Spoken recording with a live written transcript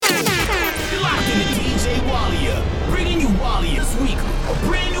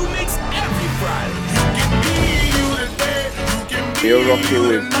You're rocking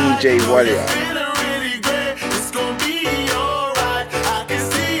with DJ Warrior.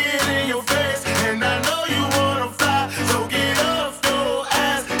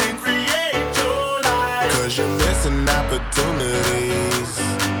 Opportunities.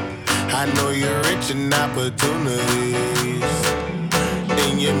 I know you're rich in opportunities,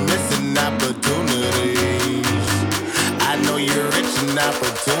 and you're missing opportunities. I know you're rich in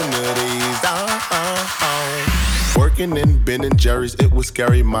opportunities. Working in Ben and Jerry's, it was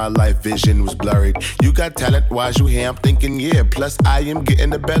scary. My life vision was blurred. You got talent, why's you here? I'm thinking, yeah. Plus, I am getting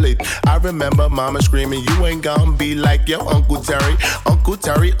the belly. I remember mama screaming, you ain't gonna be like your Uncle Terry. Uncle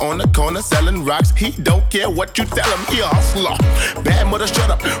Terry on the corner selling rocks. He don't care what you tell him, he a hustler. Bad mother, shut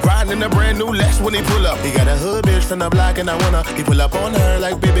up. Riding in a brand new Lex when he pull up. He got a hood bitch from the block and I wanna. He pull up on her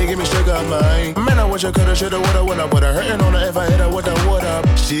like, baby, give me sugar, man. Man, I wish I coulda, shoulda, woulda, woulda. Woulda hurtin' on her if I hit her with the wood up.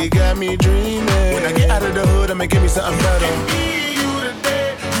 She got me dreaming. When I get out of the hood, I'ma give me something better. You can be you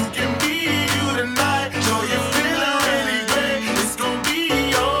today, you can be you tonight. So you're feeling really great, it's gonna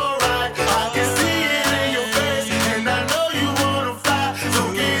be alright. I can see it in your face, and I know you wanna fly. So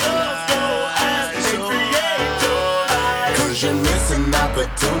get off your ass and create your life. Cause you're missing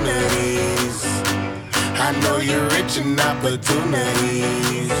opportunities. I know you're rich in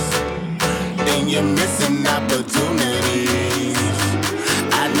opportunities, and you're missing opportunities.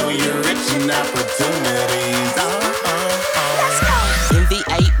 I know you're rich in opportunities.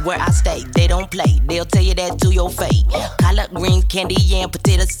 Where I stay, they don't play. They'll tell you that to your face. Collard greens, candy, yam,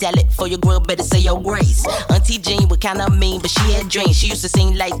 potato salad. For your grub, better say your grace. Auntie Jean was kinda mean, but she had dreams. She used to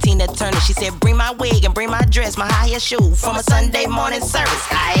sing like Tina Turner. She said, bring my wig and bring my dress, my high heel shoe from a Sunday morning service.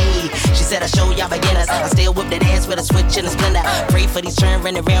 Aye, she said, I show y'all beginners. I still whip that ass with a switch and a splendor. Pray for these children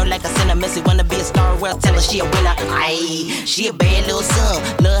running around like a sinner. Missy wanna be a star, well, tell her she a winner. Aye, she a bad little son.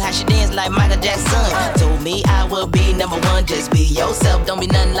 Love how she dance like Michael Jackson. Told me I will be number one. Just be yourself, don't be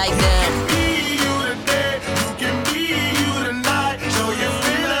nothing like them. You can be you today, you can be you tonight. So you're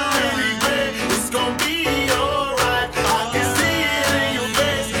feeling really great, it's gonna be alright. I can see it in your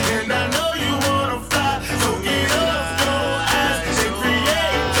face, and I know you wanna fly. So get off your ass and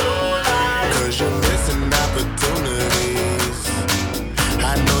create your life. Cause you're missing opportunities.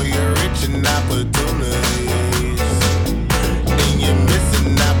 I know you're rich in opportunities, and you're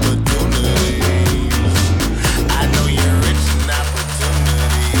missing opportunities. I know you're rich in opportunities.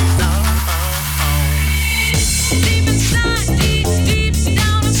 Deep inside, deep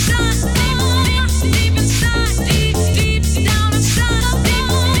down inside. Deep inside, deep down inside.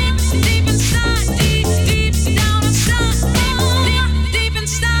 Deep inside, deep down inside. Deep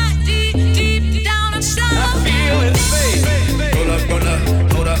inside, deep down inside. I feel it, baby. Hold up, hold up,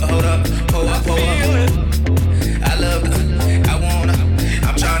 hold up, hold up, hold up, hold up.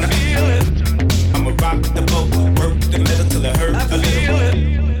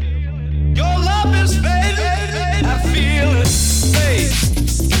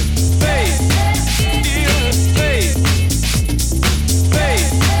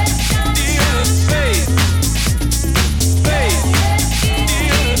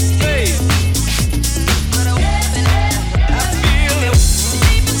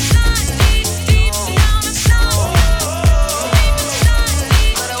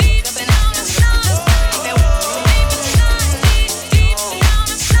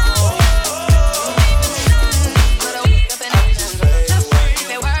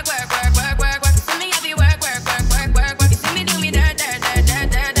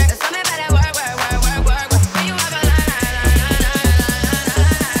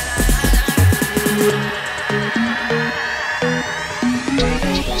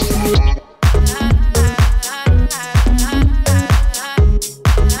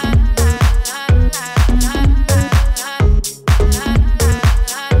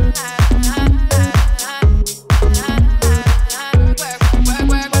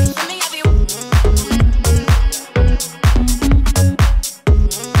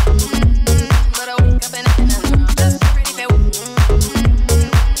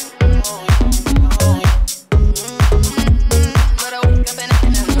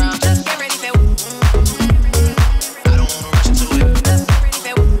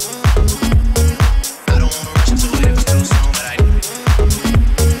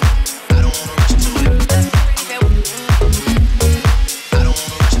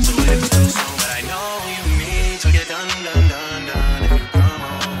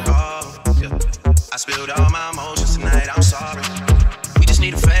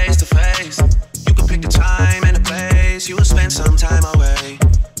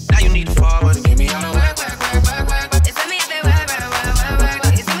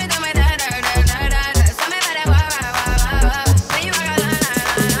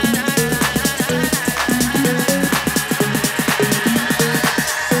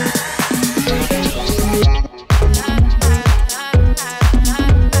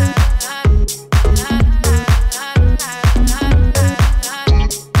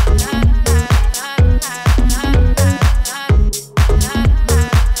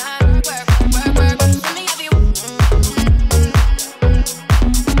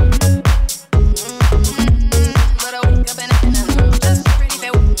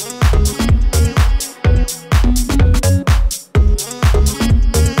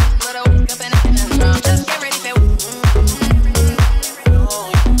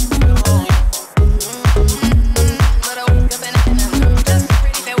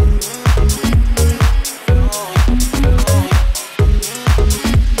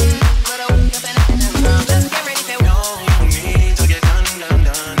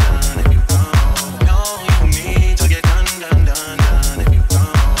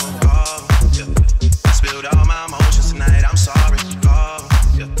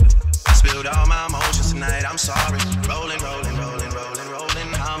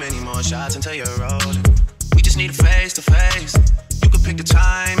 until you're rolling. We just need a face to face. You could pick the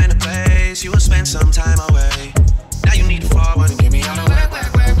time and the place. You will spend some time away. Now you need to forward and give me all the work,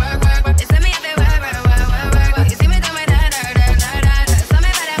 work, work, work, work, work. You see me at the work, work, work, work, work, work. You see me do my da da da da da da. So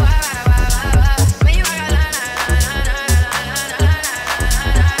me better work, work, work, work, work. When you work a la la la la la la la la la.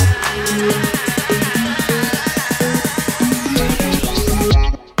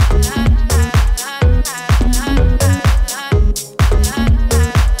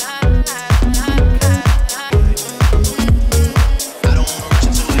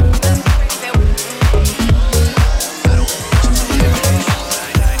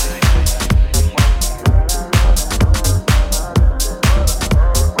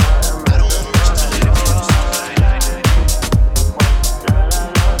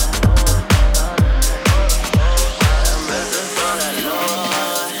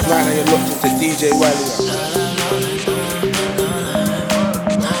 Right now you're locked into DJ Walia.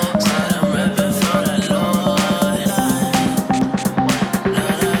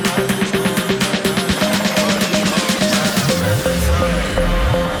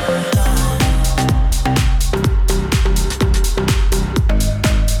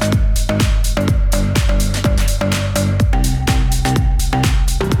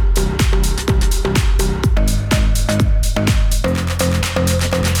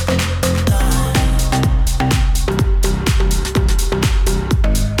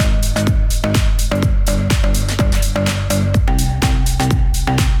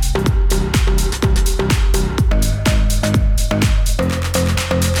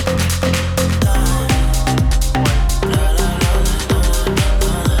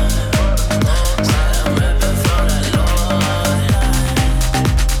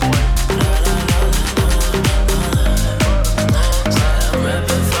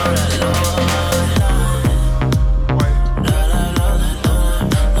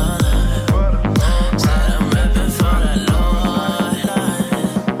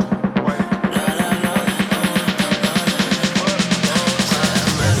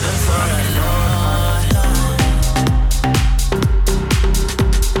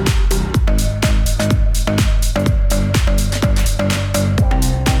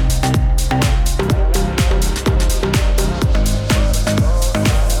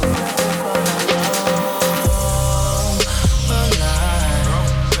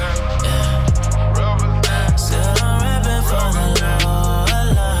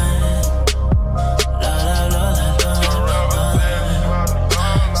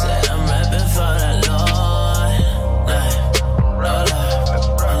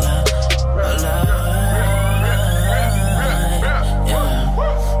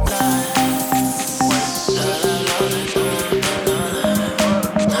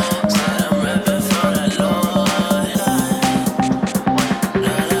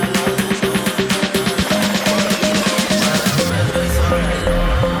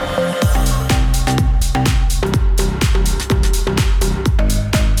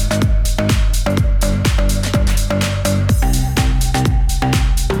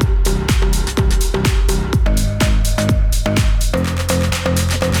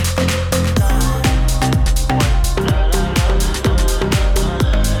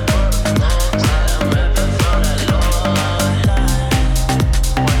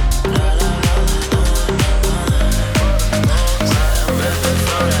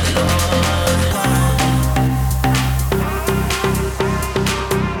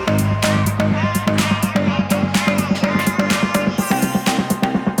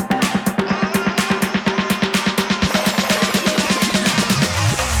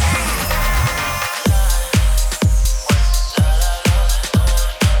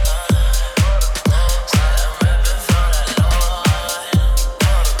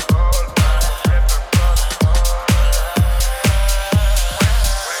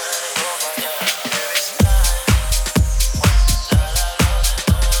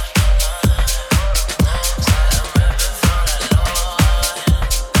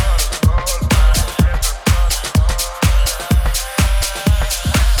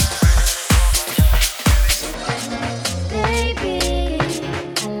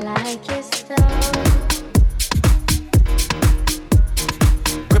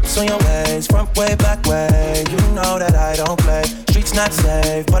 on your ways, front way, back way. You know that I don't play. Streets not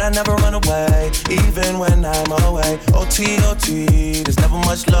safe, but I never run away, even when I'm away. OT, OT, there's never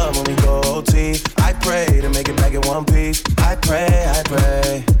much love when we go OT. I pray to make it back in one piece. I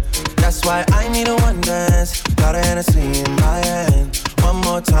pray. That's why I need a one dance. Got a Hennessy in my hand. One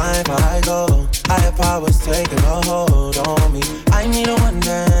more time before I go. Higher powers taking a hold on me. I need a one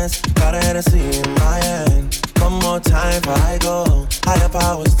dance. Got a Hennessy in my hand. One more time before I go. Higher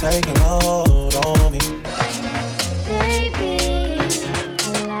powers taking a hold.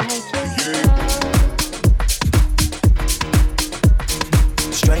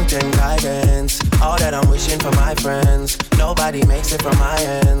 strength and guidance. All that I'm wishing for my friends. Nobody makes it from my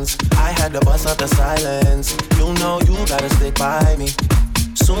ends. I had to bust up the silence. You know you gotta stick by me.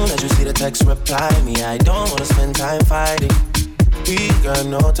 Soon as you see the text, reply me. I don't wanna spend time fighting. We got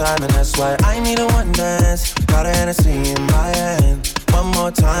no time and that's why I need a one dance. Got a Hennessy in my hand. One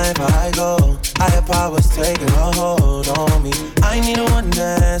more time before I go. Higher powers taking a hold on me. I need a one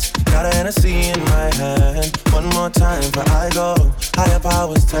dance. Got a Hennessy in my hand. One more time before I go. Higher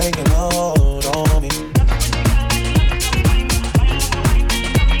powers taking a hold on me.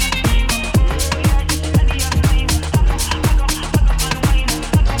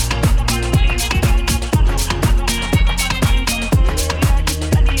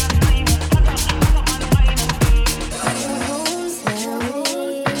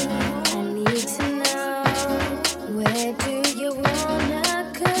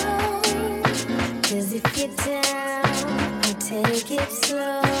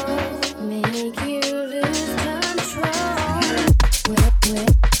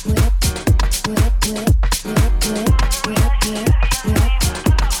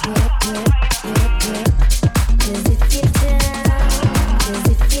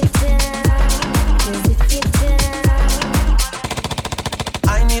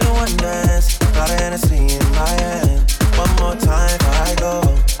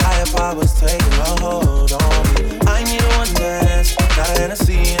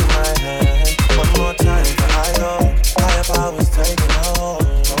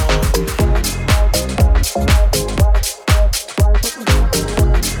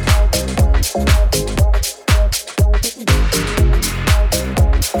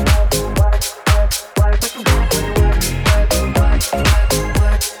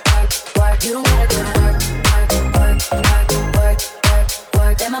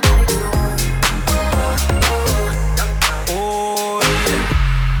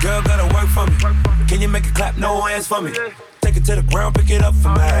 For me. Take it to the ground, pick it up for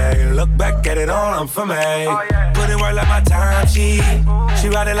me. Look back at it all, I'm for me. Put it right like my time, she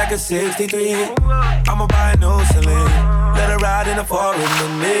ride it like a 63. I'ma buy a new Celine. Let her ride in the forest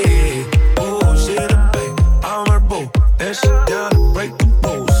with me. Ooh, she the babe, I'm her boo. And she down to break the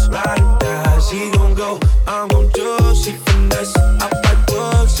rules. Ride or die, she gon' go, I'm gon' do. She finesse, I fight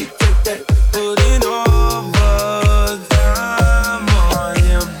book, she take that, put it over. Time on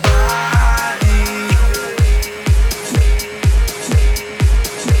your body.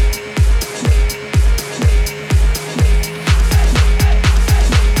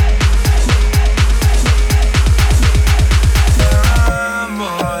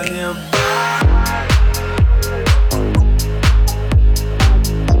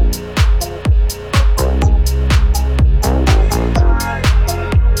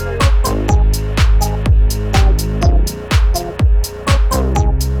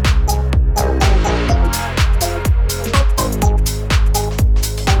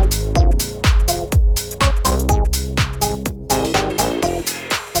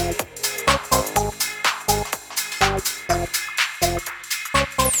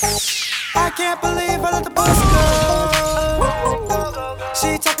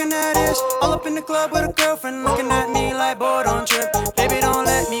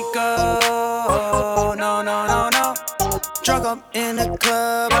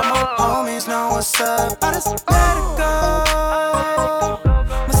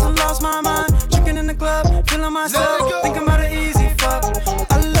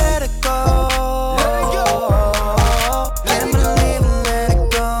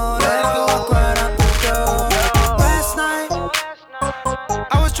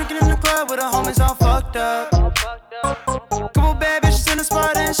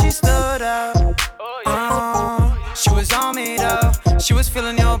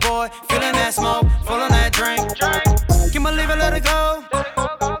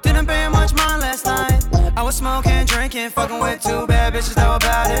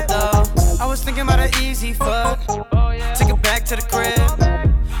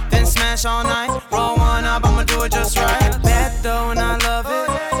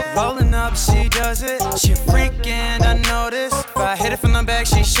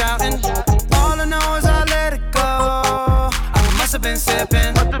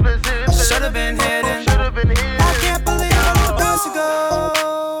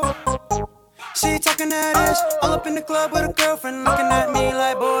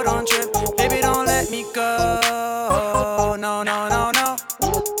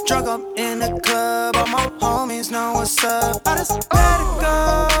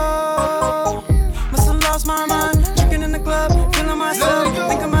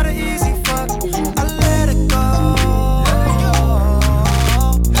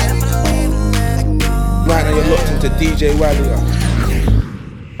 to DJ Wally.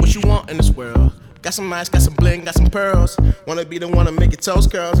 What you want in this world? Got some ice, got some bling, got some pearls. Wanna be the one to make your toes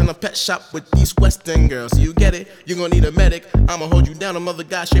curls in a pet shop with these Western girls. You get it? You gon' need a medic. I'ma hold you down, a mother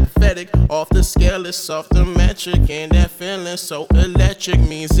God shaped pathetic. Off the scale, it's off the metric. And that feeling so electric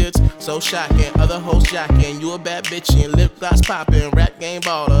means it's so shocking. Other hoes jocking, you a bad bitch and lip gloss popping. Rap game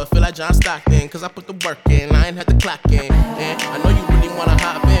baller, feel like John Stockton. Cause I put the work in, I ain't had to clock in. And I know you really wanna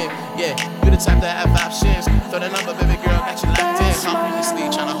hop in. Yeah, you the type that have options. Throw that number, baby girl, got you locked in. Obviously,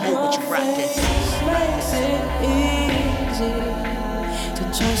 tryna hold what you rockin'. Makes it easy to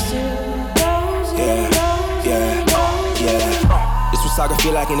trust you. Yeah. This what Saga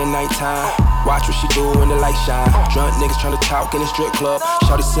feel like in the nighttime. Watch what she do when the light shine. Drunk niggas tryna talk in the strip club.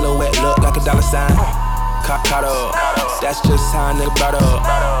 Shawty silhouette look like a dollar sign. Caught up, that's just how a nigga brought up.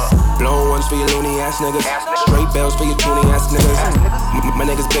 Blown ones for your loony ass niggas. Straight bells for your toony ass niggas. My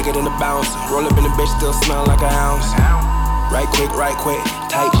niggas bigger than the bounce. Roll up in the bitch, still smell like an ounce. Right quick,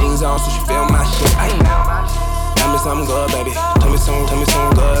 tight jeans on so she feel my shit. Tell me something good, baby. Tell me something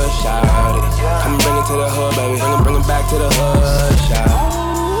good, shout it. Come bring it to the hood, baby. Bring it back to the hood, shout.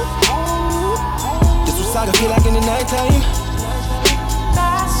 This what Saga feel like in the nighttime.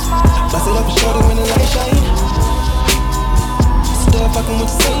 Bust it up and shorty when the light shine. Still fucking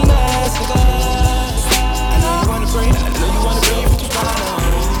with the same ass niggas. I know you wanna break, what you wanna.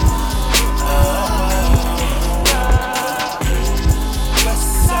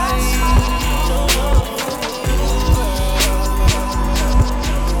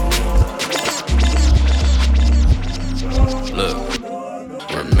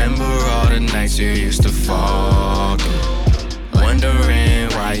 Nights you used to fall through, wondering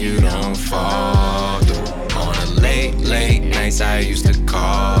why you don't fall through. On the late nights I used to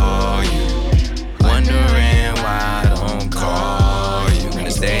call you, wondering why I don't call you. And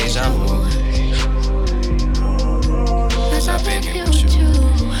it's deja vu, 'cause I've been here with you.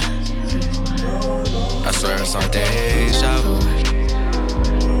 I swear it's all deja vu,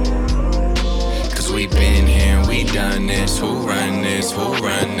 'cause we been here, we done this. Who run this?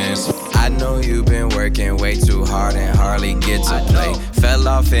 I know you've been working way too hard and hardly get to play. Fell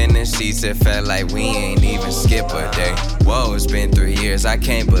off in the sheets, it felt like we ain't even skip a day. Whoa, it's been 3 years, I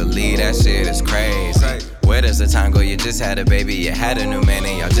can't believe that shit is crazy. Where does the time go? You just had a baby, you had a new man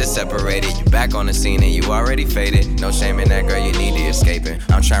and y'all just separated. You back on the scene and you already faded. No shame in that, girl, you need to escape it.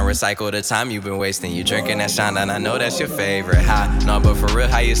 I'm trying to recycle the time you've been wasting. You drinking that shine and I know that's your favorite. No, but for real,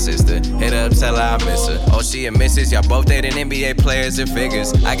 how your sister? Hit her up, tell her I miss her. Oh, she a missus, y'all both dating NBA players and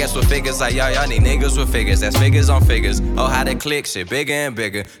figures. I guess with figures like y'all need niggas with figures. That's figures on figures. Oh, how they click shit, bigger and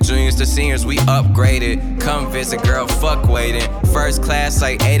bigger. Juniors to seniors, we upgraded. Come visit, girl, fuck waiting. First class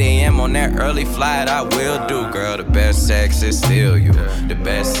like 8 a.m. on that early flight, I will do, girl. The best sex is still you. The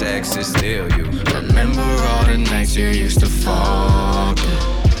best sex is still you. Remember all the nights you used to fall through,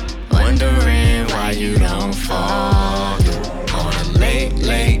 wondering why you don't fall through. On the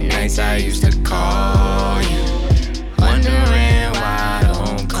late nights I used to call you, wondering why I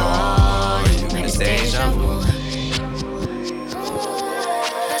don't call you. And it's deja vu,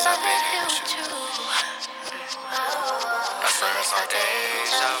 'cause I've been here with you. I swear it's all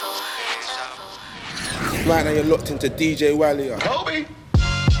deja vu. Right now you're locked into DJ Wally. Kobe!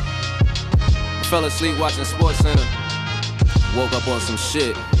 Fell asleep watching Sports Center. Woke up on some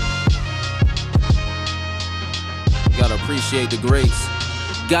shit. Gotta appreciate the greats.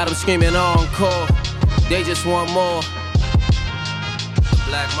 Got them screaming encore. They just want more.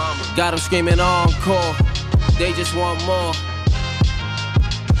 Black Mama. Got them screaming encore. They just want more.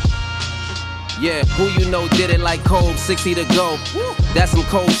 Yeah, who you know did it like Kobe, 60 to go. That's some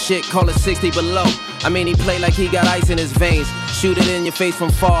cold shit, call it 60 below. I mean, he play like he got ice in his veins. Shoot it in your face from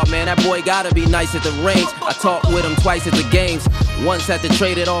far, man. That boy gotta be nice at the range. I talked with him twice at the games. Once had to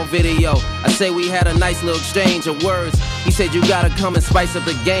trade it on video. I say we had a nice little exchange of words. He said you gotta come and spice up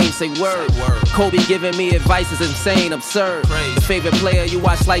the game. Say word. Kobe giving me advice is insane, absurd. The favorite player you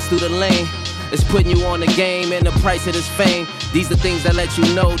watch slice through the lane. It's putting you on the game and the price of this fame. These are things that let you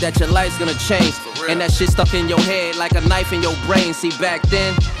know that your life's gonna change. And that shit stuck in your head like a knife in your brain. See, back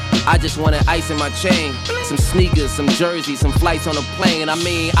then, I just wanted ice in my chain. Some sneakers, some jerseys, some flights on a plane. I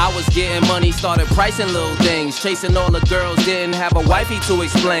mean, I was getting money, started pricing little things. Chasing all the girls, didn't have a wifey to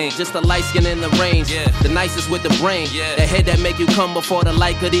explain. Just the light skin in the range, the nicest with the brain. The head that make you come before the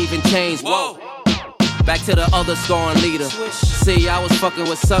light could even change. Whoa. Back to the other scoring leader. See, I was fucking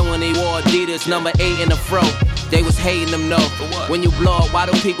with son when he wore Adidas, number 8 in the fro. They was hating him though. When you blow up, why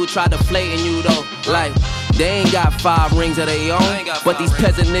do people try to flate in you though? Like, they ain't got 5 rings of their own, but these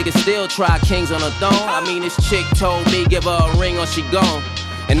peasant niggas still try kings on a throne. I mean, this chick told me give her a ring or she gone.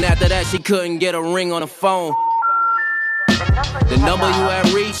 And after that, she couldn't get a ring on the phone. The number you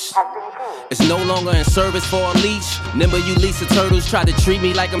have reached is no longer in service for a leash. Remember you Lisa Turtles tried to treat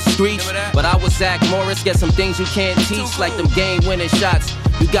me like I'm Screech, but I was Zach Morris. Get some things you can't teach, like them game-winning shots.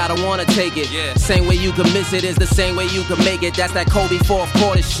 You gotta wanna take it. Same way you can miss it is the same way you can make it. That's that Kobe fourth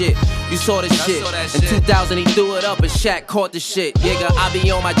quarter shit. You saw this shit. In 2000 he threw it up and Shaq caught the shit. Nigga, I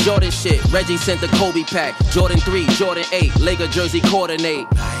be on my Jordan shit. Reggie sent the Kobe pack. Jordan 3, Jordan 8, Laker jersey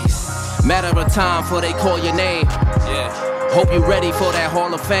coordinate. Nice. Matter of time before they call your name. Hope you ready for that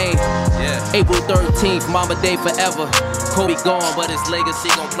Hall of Fame. April 13th, Mama Day forever. Kobe gone, but his legacy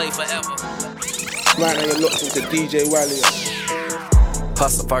gon' play forever. Right now you're locked into DJ Wally.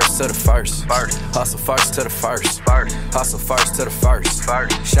 Hustle first to the first. Hustle first to the first. Hustle first to the first.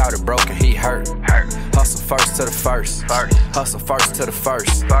 Shouted broken, he hurt. Hustle first to the first. Hustle first to the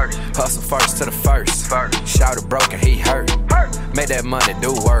first. Hustle first to the first. Shouted broken, he hurt. Make that money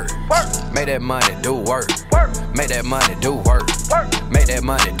do work. Make that money do work. Make that money do work. Make that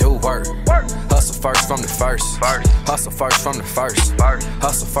money do work. Hustle first from the first. Hustle first from the first.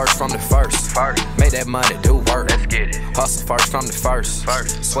 Hustle first from the first. Make that money do work. Let's get it. Hustle first from the first.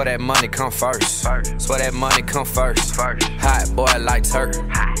 Swear that money come first. Swear that money come first. Hot boy like Turk.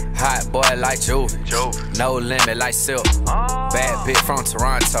 Hot boy like Juve. No limit like Silk. Bad bitch from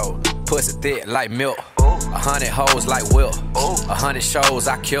Toronto. Pussy thick like milk. 100 hoes like Will. 100 shows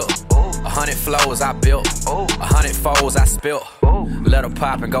I killed. 100 flows I built. 100 foes I spilt. Let her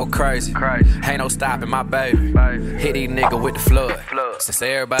pop and go crazy. Ain't no stopping my baby. Hit these niggas with the flood. Since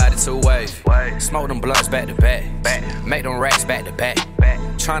everybody two ways. Smoke them blunts back to back. Make them racks back to back.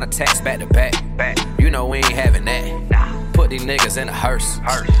 Tryna tax back to back. You know we ain't having that. Put these niggas in a hearse.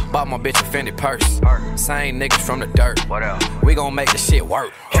 Bought my bitch a Fendi purse. Same niggas from the dirt. We gon' make the shit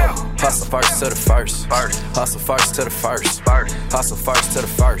work. Hustle first to the first. Hustle first to the first. Hustle first to the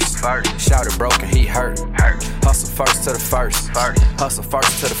first. Shouted broken, he hurt. Hustle first to the first. Hustle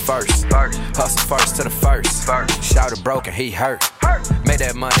first to the first. Hustle first to the first. Shouted broken, he hurt. Make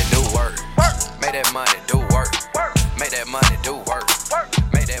that money do work. Make that money do work. Make that money do work.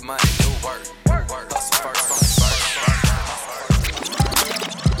 Make that money do work. Hustle first from the first.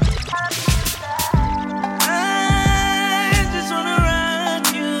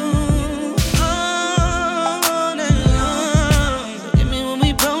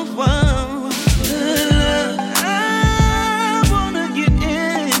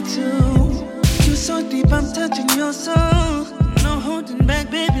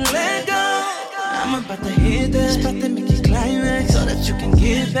 About to hit that spot that make you climax, so that you can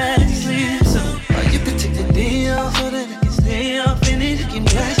get back to sleep. So, or you can take the day off, so that I can stay off in it. You can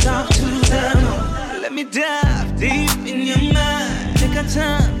blast off to the moon. Let me dive deep in your mind. Take our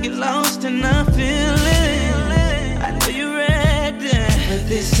time, get lost in our feeling. I know you're ready for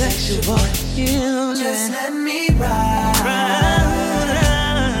this sexual healing. Just let me ride.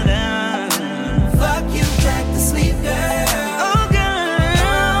 Fuck you back to sleep, girl.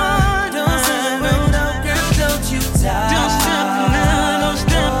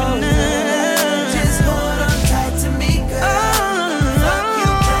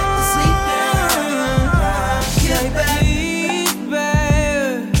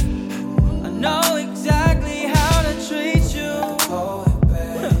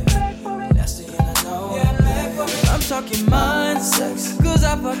 Cause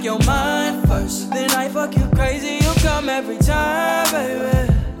I fuck your mind first, then I fuck you crazy. You come every time,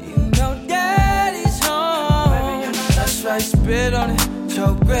 baby. You know daddy's home. That's right, spit on it.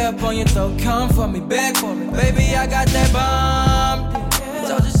 Choke grip on your throat, come for me, beg for me. Baby, I got that bomb.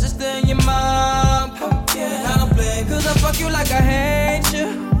 Told your sister and your mom. I don't blame, cause I fuck you like I hate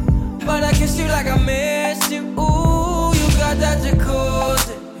you, but I kiss you like I miss you. Ooh, you got that